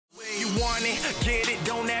want it, get it,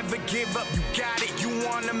 don't ever give up, you got it. You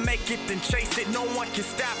wanna make it, then chase it, no one can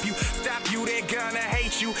stop you. They're gonna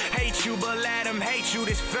hate you, but let them hate you,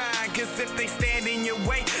 that's fine. Cause if they stand in your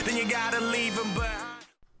way, then you gotta leave them behind.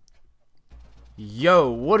 Yo,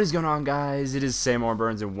 what is going on, guys? It is Sam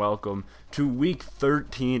Burns, and welcome to week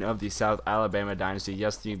 13 of the South Alabama Dynasty.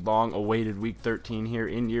 Yes, the long-awaited week 13 here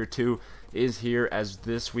in year 2 is here, as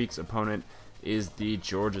this week's opponent is the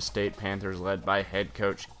Georgia State Panthers, led by head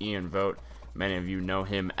coach Ian Vogt. Many of you know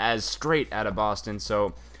him as straight out of Boston.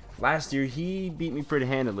 So last year he beat me pretty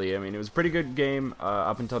handedly. I mean, it was a pretty good game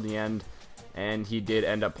up until the end, and he did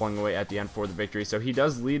end up pulling away at the end for the victory. So he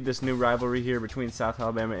does lead this new rivalry here between South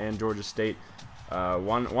Alabama and Georgia State.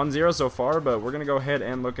 1-0 so far, but we're going to go ahead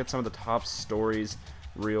and look at some of the top stories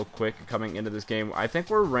real quick coming into this game. I think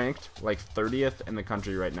we're ranked like 30th in the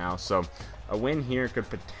country right now, so a win here could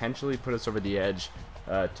potentially put us over the edge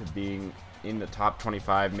to being in the top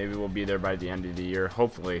 25. Maybe we'll be there by the end of the year,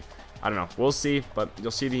 hopefully. I don't know, we'll see, but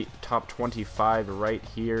you'll see the top 25 right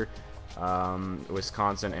here.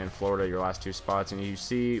 Wisconsin and Florida, your last two spots, and you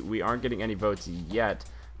see we aren't getting any votes yet,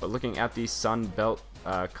 but looking at the Sun Belt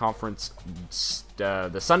Conference,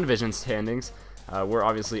 the Sun Division standings, we're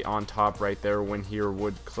obviously on top right there. Win here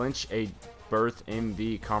would clinch a berth in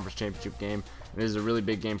the conference championship game. And this is a really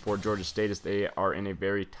big game for Georgia State, as they are in a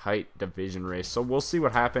very tight division race. So we'll see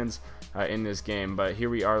what happens in this game. But here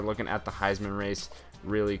we are looking at the Heisman race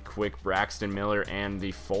really quick. Braxton Miller and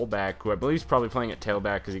the fullback, who I believe is probably playing at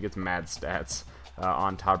tailback because he gets mad stats,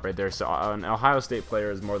 on top right there. So an Ohio State player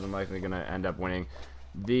is more than likely going to end up winning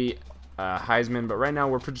the Heisman, but right now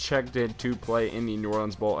we're projected to play in the New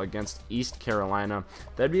Orleans Bowl against East Carolina.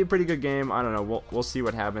 That'd be a pretty good game. I don't know. We'll see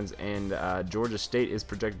what happens. And Georgia State is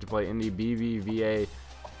projected to play in the BBVA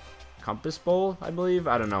Compass Bowl, I believe.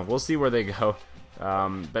 I don't know. We'll see where they go.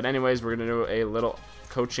 But anyways, we're gonna do a little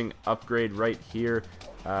coaching upgrade right here.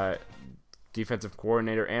 Defensive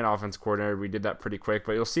coordinator and offensive coordinator. We did that pretty quick,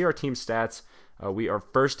 but you'll see our team stats. We are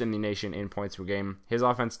first in the nation in points per game. His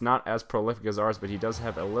offense not as prolific as ours, but he does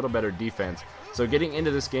have a little better defense. So getting into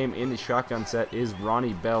this game in the shotgun set is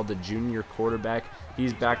Ronnie Bell, the junior quarterback.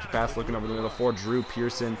 He's back to pass, looking over the middle for Drew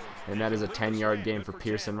Pearson, and that is a 10-yard gain for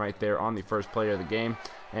Pearson right there on the first play of the game.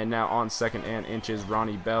 And now on second and inches,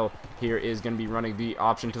 Ronnie Bell here is going to be running the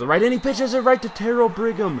option to the right, and he pitches it right to Terrell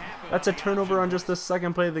Brigham. That's a turnover on just the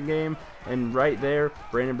second play of the game, and right there,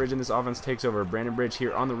 Brandon Bridge in this offense takes over. Brandon Bridge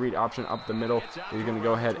here on the read option up the middle. He's going to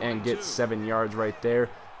go ahead and get 7 yards right there,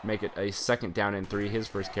 make it a second down and 3, his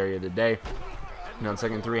first carry of the day. And on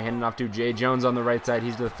second and 3, handing off to Jay Jones on the right side.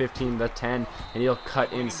 He's to the 15, the 10, and he'll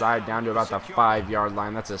cut inside down to about the 5-yard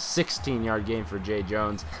line. That's a 16-yard gain for Jay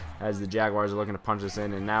Jones, as the Jaguars are looking to punch this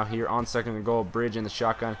in. And now here on second and goal, Bridge in the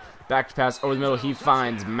shotgun. Back to pass over the middle. He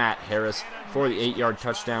finds Matt Harris for the 8-yard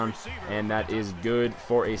touchdown, and that is good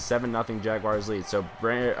for a 7-0 Jaguars lead. So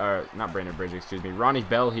not Brandon Bridge, excuse me. Ronnie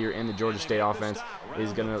Bell here in the Georgia State offense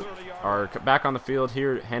is are back on the field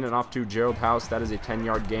here, handing off to Gerald House. That is a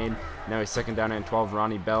 10-yard gain. Now a second down and 12.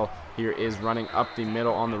 Ronnie Bell here is running up the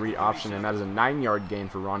middle on the read option, and that is a 9-yard gain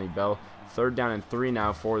for Ronnie Bell. Third down and 3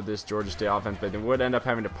 now for this Georgia State offense, but they would end up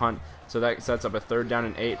having to punt, so that sets up a third down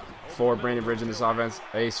and 8 for Brandon Bridge in this offense.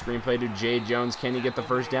 A screenplay to Jay Jones. Can he get the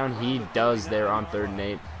first down? He does there on third and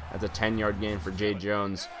 8. That's a 10-yard gain for Jay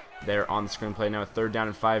Jones there on the screenplay. Now a third down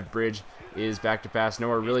and 5. Bridge is back to pass.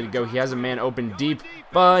 Nowhere really to go. He has a man open deep,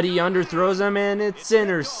 but he underthrows him, and it's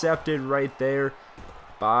intercepted right there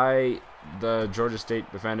by the Georgia State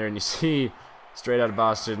defender. And you see straight out of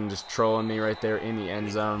Boston just trolling me right there in the end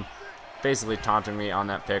zone, basically taunting me on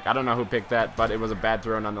that pick. I don't know who picked that, but it was a bad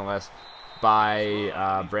throw nonetheless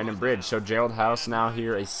by Brandon Bridge. So Gerald House now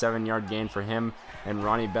here, a 7-yard gain for him, and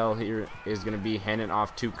Ronnie Bell here is going to be handing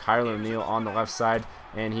off to Kyler Neal on the left side,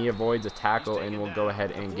 and he avoids a tackle and will go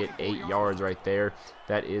ahead and get 8 yards right there.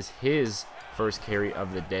 That is his first carry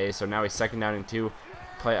of the day. So now a second down and 2.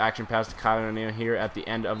 Play action pass to Kyler O'Neal here at the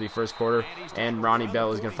end of the first quarter, and Ronnie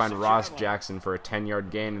Bell is going to find Ross Jackson for a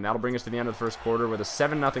 10-yard gain, and that'll bring us to the end of the first quarter with a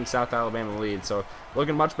 7-0 South Alabama lead. So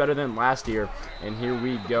looking much better than last year. And here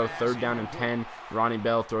we go, third down and 10. Ronnie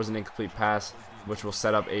Bell throws an incomplete pass, which will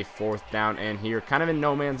set up a fourth down. And here, kind of in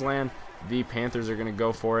no man's land, the Panthers are going to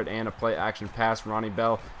go for it, and a play action pass. Ronnie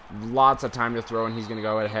Bell, lots of time to throw, and he's going to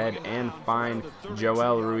go ahead and find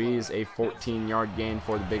Joel Ruiz, a 14-yard gain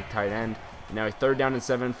for the big tight end. Now a third down and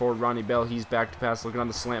 7 for Ronnie Bell. He's back to pass, looking on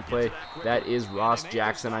the slant play. That is Ross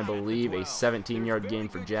Jackson, I believe, a 17-yard gain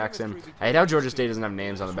for Jackson. I hate how Georgia State doesn't have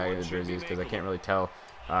names on the back of the jerseys because I can't really tell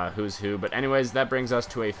who's who. But anyways, that brings us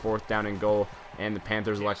to a fourth down and goal, and the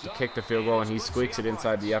Panthers elect to kick the field goal, and he squeaks it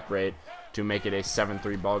inside the upright. to make it a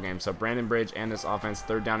 7-3 ball game. So Brandon Bridge and this offense,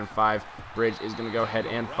 3rd down and 5. Bridge is going to go ahead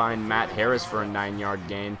and find Matt Harris for a 9-yard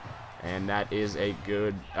gain. And that is a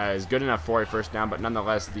good enough for a first down, but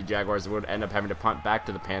nonetheless, the Jaguars would end up having to punt back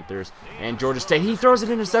to the Panthers. And Georgia State, he throws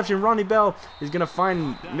an interception. Ronnie Bell is going to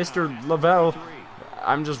find Mr. Lavelle.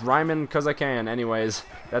 I'm just rhyming because I can. Anyways,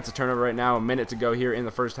 that's a turnover right now. A minute to go here in the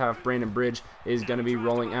first half. Brandon Bridge is going to be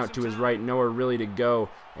rolling out to his right. Nowhere really to go.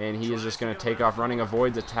 And he is just going to take off running,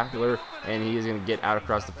 avoids a tackler, and he is going to get out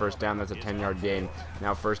across the first down. That's a 10-yard gain.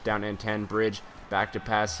 Now 1st down and 10. Bridge back to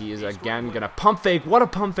pass. He is again going to pump fake. What a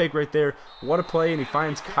pump fake right there. What a play. And he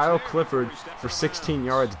finds Kyle Clifford for 16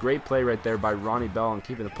 yards. Great play right there by Ronnie Bell on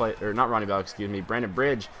keeping the play, or not Ronnie Bell, excuse me, Brandon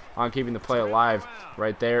Bridge on keeping the play alive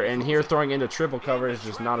right there. And here throwing into triple cover is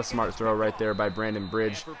just not a smart throw right there by Brandon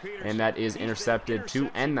Bridge. And that is intercepted to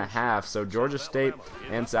end the half. So Georgia State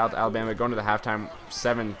and South Alabama going to the halftime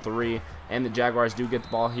 7-3. And the Jaguars do get the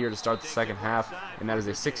ball here to start the second half. And that is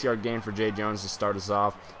a 6-yard gain for Jay Jones to start us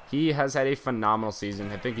off. He has had a phenomenal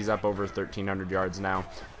season. I think he's up over 1,300 yards now,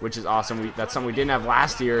 which is awesome. That's something we didn't have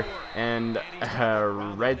last year. And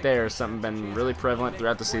right there, something been really prevalent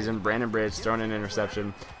throughout the season. Brandon Bridge throwing an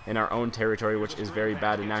interception in our own territory, which is very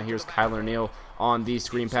bad. And now here's Kyler Neal on the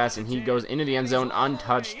screen pass, and he goes into the end zone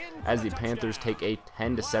untouched as the Panthers take a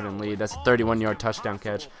 10-7 lead. That's a 31-yard touchdown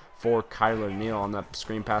catch for Kyler Neal on the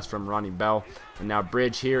screen pass from Ronnie Bell. And now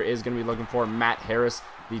Bridge here is going to be looking for Matt Harris.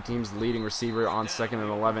 The team's leading receiver on 2nd and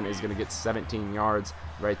 11 is going to get 17 yards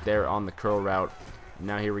right there on the curl route.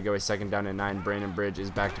 Now here we go, a 2nd down and 9. Brandon Bridge is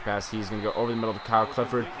back to pass. He's going to go over the middle to Kyle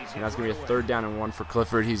Clifford, and that's going to be a 3rd down and 1 for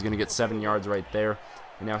Clifford. He's going to get 7 yards right there.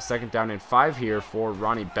 And now 2nd down and 5 here for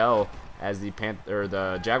Ronnie Bell, as the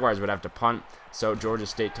Jaguars would have to punt. So Georgia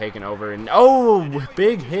State taking over, and oh,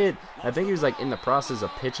 big hit. I think he was like in the process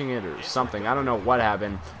of pitching it or something. I don't know what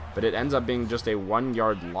happened, but it ends up being just a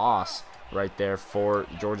 1-yard loss right there for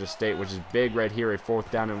Georgia State, which is big right here, a 4th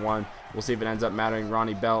down and 1. We'll see if it ends up mattering.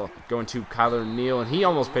 Ronnie Bell going to Kyler Neal, and he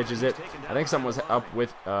almost pitches it. I think something was up with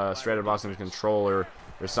straight out of Boston's control or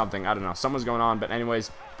something. I don't know. Something's going on. But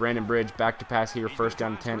anyways, Brandon Bridge back to pass here. 1st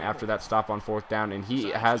down and 10 after that stop on 4th down. And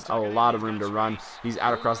he has a lot of room to run. He's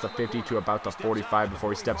out across the 50 to about the 45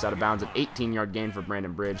 before he steps out of bounds. An 18-yard gain for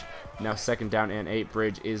Brandon Bridge. Now 2nd down and 8.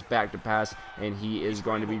 Bridge is back to pass, and he is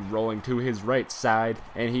going to be rolling to his right side,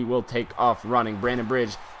 and he will take off running. Brandon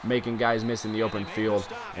Bridge making guys miss in the open field,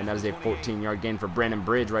 and that is a 14-yard gain for Brandon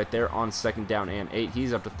Bridge right there on 2nd down and 8.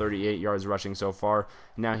 He's up to 38 yards rushing so far.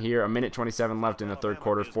 Now here, a minute 27 left in the 3rd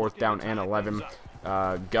quarter, 4th down and 11.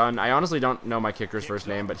 Gunn, I honestly don't know my kicker's first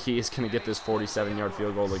name, but he is going to get this 47-yard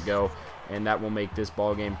field goal to go, and that will make this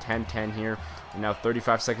ball game 10-10 here. And now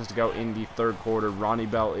 35 seconds to go in the 3rd quarter. Ronnie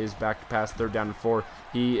Bell is back to pass, 3rd down and 4.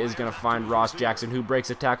 He is going to find Ross Jackson, who breaks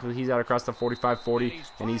a tackle. He's out across the 45-40,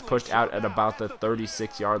 and he's pushed out at about the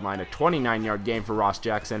 36-yard line. A 29-yard gain for Ross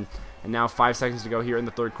Jackson. And now 5 seconds to go here in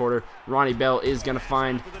the 3rd quarter. Ronnie Bell is going to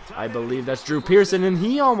find, I believe that's Drew Pearson, and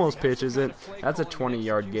he almost pitches it. That's a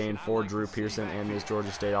 20-yard gain for Drew Pearson and this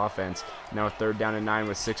Georgia State offense. Now a 3rd down and 9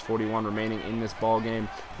 with 6:41 remaining in this ball game.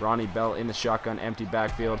 Ronnie Bell in the shotgun, empty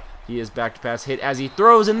backfield. He is back to pass, hit as he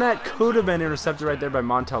throws, and that could have been intercepted right there by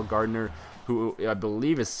Montel Gardner, who I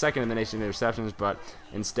believe is 2nd in the nation in interceptions, but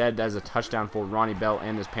instead that is a touchdown for Ronnie Bell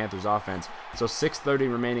and this Panthers offense. So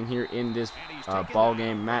 6:30 remaining here in this ball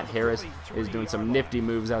game. Matt Harris is doing some nifty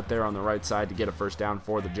moves out there on the right side to get a 1st down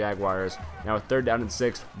for the Jaguars. Now a 3rd down and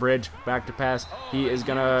 6. Bridge back to pass. He is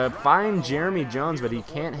going to find Jeremy Jones, but he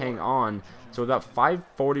can't hang on. So about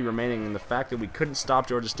 5:40 remaining, and the fact that we couldn't stop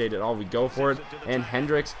Georgia State at all, we go for it. And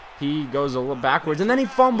Hendricks, he goes a little backwards, and then he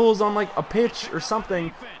fumbles on like a pitch or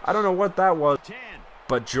something. I don't know what that was.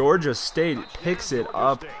 But Georgia State picks it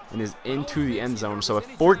up and is into the end zone. So a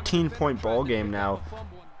 14-point ball game now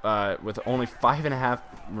with only 5.5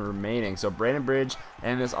 remaining. So Brandon Bridge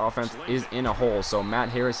and this offense is in a hole. So Matt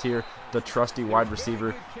Harris here, the trusty wide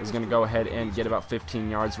receiver, is going to go ahead and get about 15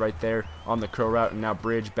 yards right there on the curl route. And now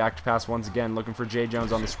Bridge back to pass once again, looking for Jay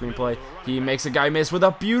Jones on the screenplay. He makes a guy miss with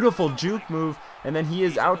a beautiful juke move, and then he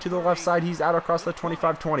is out to the left side. He's out across the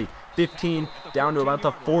 25-20, 15, down to about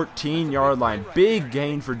the 14-yard line. Big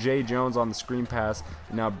gain for Jay Jones on the screen pass.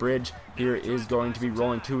 And now Bridge here is going to be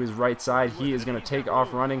rolling to his right side. He is going to take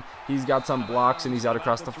off running. He's got some blocks, and he's out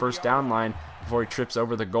across the 1st down line before he trips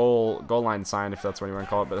over the goal line sign, if that's what you want to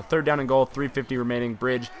call it. But a 3rd down and goal, 3:50 remaining.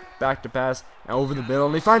 Bridge back to pass over the middle,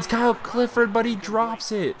 and he finds Kyle Clifford, but he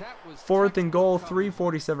drops it. 4th and goal,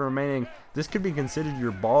 3:47 remaining. This could be considered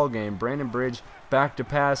your ball game. Brandon Bridge back to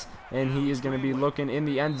pass, and he is going to be looking in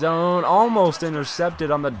the end zone. Almost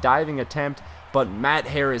intercepted on the diving attempt, but Matt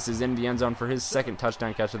Harris is in the end zone for his 2nd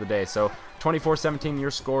touchdown catch of the day. So 24-17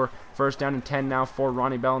 your score. First down and 10 now for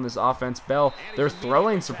Ronnie Bell in this offense. Bell, they're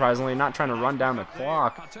throwing surprisingly, not trying to run down the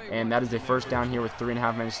clock. And that is a first down here with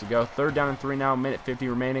 3.5 minutes to go. Third down and 3 now, minute 50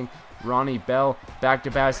 remaining. Ronnie Bell back to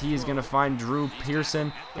pass. He is going to find Drew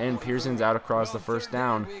Pearson, and Pearson's out across the first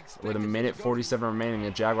down with a minute 47 remaining. The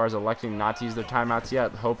Jaguars electing not to use their timeouts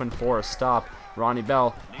yet, hoping for a stop. Ronnie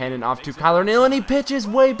Bell handing off to Kyler Neal, and he pitches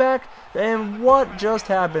way back. And what just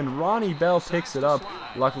happened? Ronnie Bell picks it up,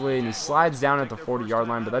 luckily, and he slides down at the 40-yard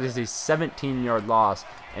line, but that is a 17-yard loss,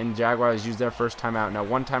 and Jaguars use their first timeout. Now,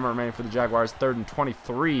 one timeout remaining for the Jaguars, 3rd and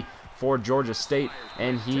 23 for Georgia State,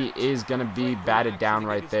 and he is going to be batted down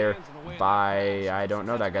right there by, I don't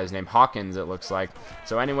know that guy's name, Hawkins, it looks like.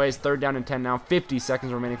 So anyways, 3rd down and 10 now, 50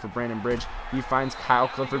 seconds remaining for Brandon Bridge. He finds Kyle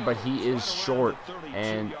Clifford, but he is short,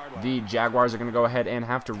 and the Jaguars are going to go ahead and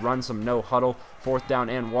have to run some no huddle. 4th down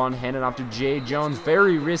and 1, handed off to Jay Jones.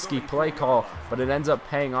 Very risky play call, but it ends up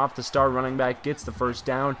paying off. The star running back gets the first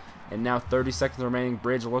down. And now 30 seconds remaining.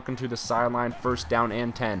 Bridge looking to the sideline. 1st down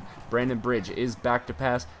and 10. Brandon Bridge is back to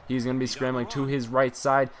pass. He's going to be scrambling to his right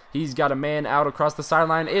side. He's got a man out across the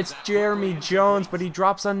sideline. It's Jeremy Jones, but he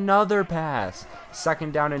drops another pass.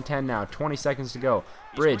 2nd down and 10 now. 20 seconds to go.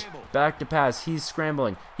 Bridge back to pass. He's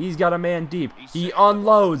scrambling. He's got a man deep. He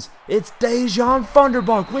unloads. It's Dejan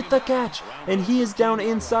Funderburk with the catch. And he is down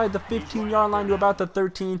inside the 15-yard line to about the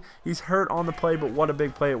 13. He's hurt on the play, but what a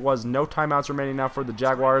big play it was. No timeouts remaining now for the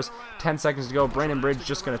Jaguars. 10 seconds to go. Brandon Bridge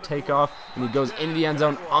just going to take off, and he goes into the end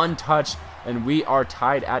zone untouched. And we are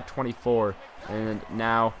tied at 24. And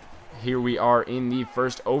now here we are in the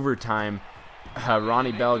first overtime.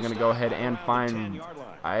 Ronnie Bell going to go ahead and find,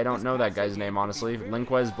 I don't know that guy's name, honestly.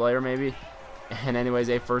 Linquez Blair, maybe? And anyways,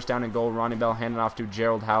 a 1st down and goal. Ronnie Bell handing off to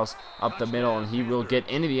Gerald House up the middle, and he will get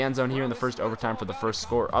into the end zone here in the first overtime for the first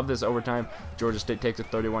score of this overtime. Georgia State takes a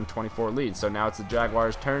 31-24 lead. So now it's the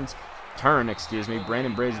Jaguars' turn.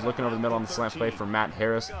 Brandon Bridge looking over the middle on the slant play for Matt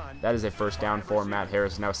Harris. That is a 1st down for Matt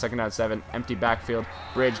Harris. Now 2nd down 7, empty backfield.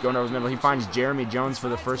 Bridge going over the middle. He finds Jeremy Jones for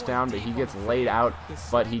the 1st down, but he gets laid out,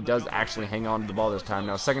 but he does actually hang on to the ball this time.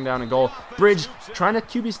 Now 2nd down and goal. Bridge trying to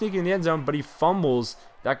QB sneak in the end zone, but he fumbles.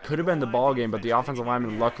 That could have been the ball game, but the offensive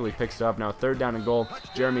lineman luckily picks it up. Now 3rd down and goal.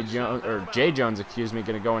 Jay Jones, going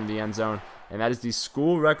to go into the end zone. And that is the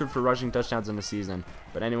school record for rushing touchdowns in the season.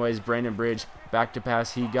 But anyways, Brandon Bridge back to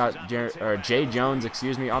pass. He got Jay Jones,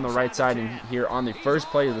 on the right side. And here on the first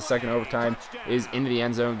play of the second overtime is into the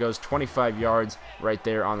end zone. Goes 25 yards right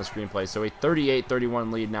there on the screenplay. So a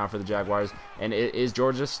 38-31 lead now for the Jaguars. And it is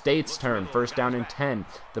Georgia State's turn. 1st down and 10.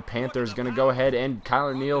 The Panthers going to go ahead, and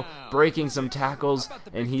Kyler Neal breaking some tackles.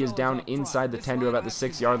 And he is down inside the 10 to about the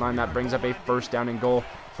 6-yard line. That brings up a 1st down and goal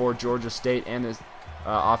for Georgia State. And this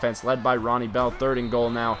offense led by Ronnie Bell. 3rd and goal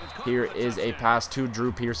now. Here is a pass to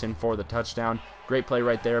Drew Pearson for the touchdown. Great play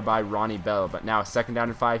right there by Ronnie Bell. But now 2nd down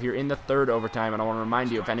and 5 here in the 3rd overtime. And I want to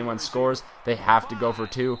remind you, if anyone scores, they have to go for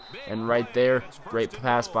 2. And right there, great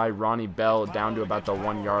pass by Ronnie Bell down to about the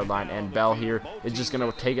 1-yard line. And Bell here is just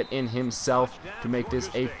going to take it in himself to make this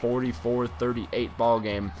a 44-38 ball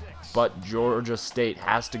game. But Georgia State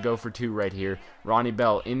has to go for 2 right here. Ronnie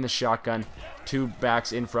Bell in the shotgun. 2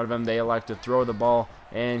 backs in front of him. They elect to throw the ball,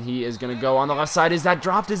 and he is going to go on the left side. Is that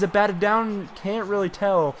dropped? Is it batted down? Can't really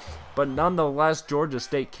tell. But nonetheless, Georgia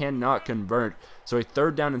State cannot convert. So a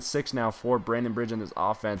 3rd down and 6 now for Brandon Bridge in this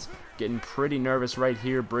offense. Getting pretty nervous right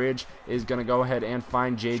here. Bridge is going to go ahead and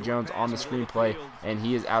find Jay Jones on the screenplay, and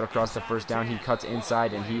he is out across the 1st down. He cuts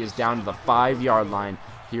inside, and he is down to the 5-yard line.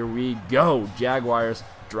 Here we go. Jaguars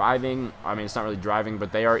driving. I mean, it's not really driving,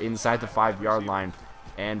 but they are inside the 5-yard line.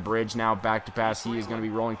 And Bridge now back to pass. He is going to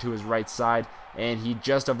be rolling to his right side, and he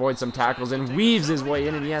just avoids some tackles and weaves his way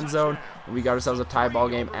into the end zone. And we got ourselves a tie ball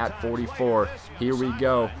game at 44. Here we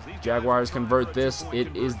go. Jaguars convert this.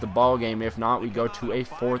 It is the ball game. If not, we go to a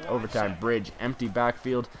 4th overtime. Bridge, empty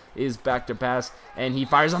backfield, is back to pass, and he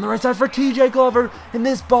fires on the right side for TJ Glover, and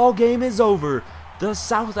this ball game is over. The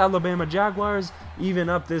South Alabama Jaguars even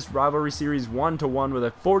up this rivalry series 1-1 with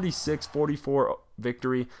a 46-44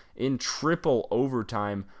 victory in triple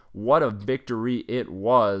overtime. What a victory it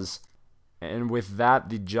was. And with that,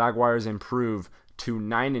 the Jaguars improve to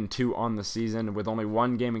 9-2 on the season with only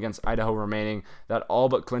 1 game against Idaho remaining. That all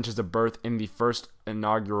but clinches a berth in the first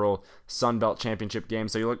inaugural Sun Belt Championship game.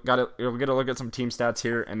 So you'll get a look at some team stats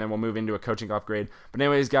here, and then we'll move into a coaching upgrade. But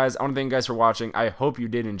anyways, guys, I want to thank you guys for watching. I hope you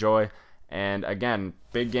did enjoy. And again,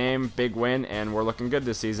 big game, big win, and we're looking good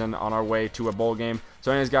this season on our way to a bowl game. So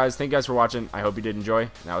anyways, guys, thank you guys for watching. I hope you did enjoy.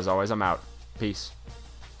 And as always, I'm out. Peace.